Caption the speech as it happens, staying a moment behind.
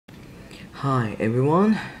Hi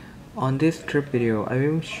everyone, on this trip video I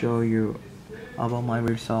will show you about my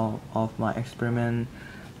result of my experiment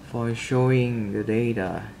for showing the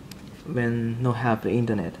data when not have the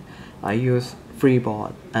internet. I use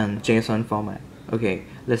FreeBoard and JSON format. Okay,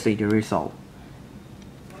 let's see the result.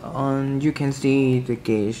 You can see the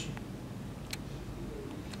gauge.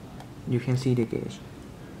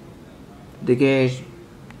 The gauge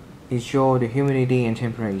is show the humidity and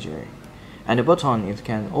temperature, and the button is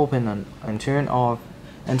can open and turn off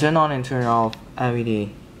and turn on and turn off LED.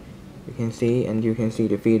 You can see, and you can see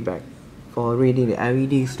the feedback for reading the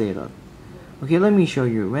LED status. Okay, let me show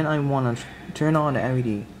you. When I want to turn on the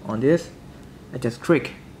LED on this, I just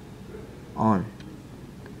click on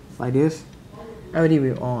like this. LED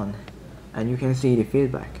will on, and you can see the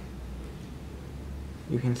feedback.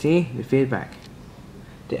 You can see the feedback,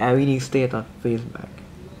 the LED status feedback.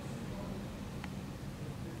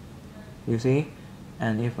 You see,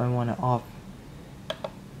 and if I want to off,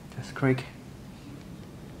 just click.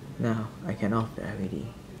 Now I can off the LED.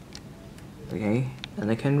 Okay,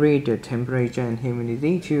 and I can read the temperature and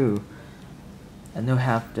humidity too, and don't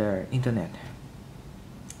have the internet.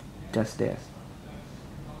 Just this.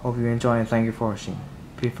 Hope you enjoy and thank you for watching.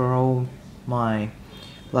 Please follow my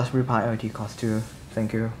Raspberry Pi IoT course too.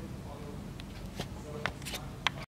 Thank you.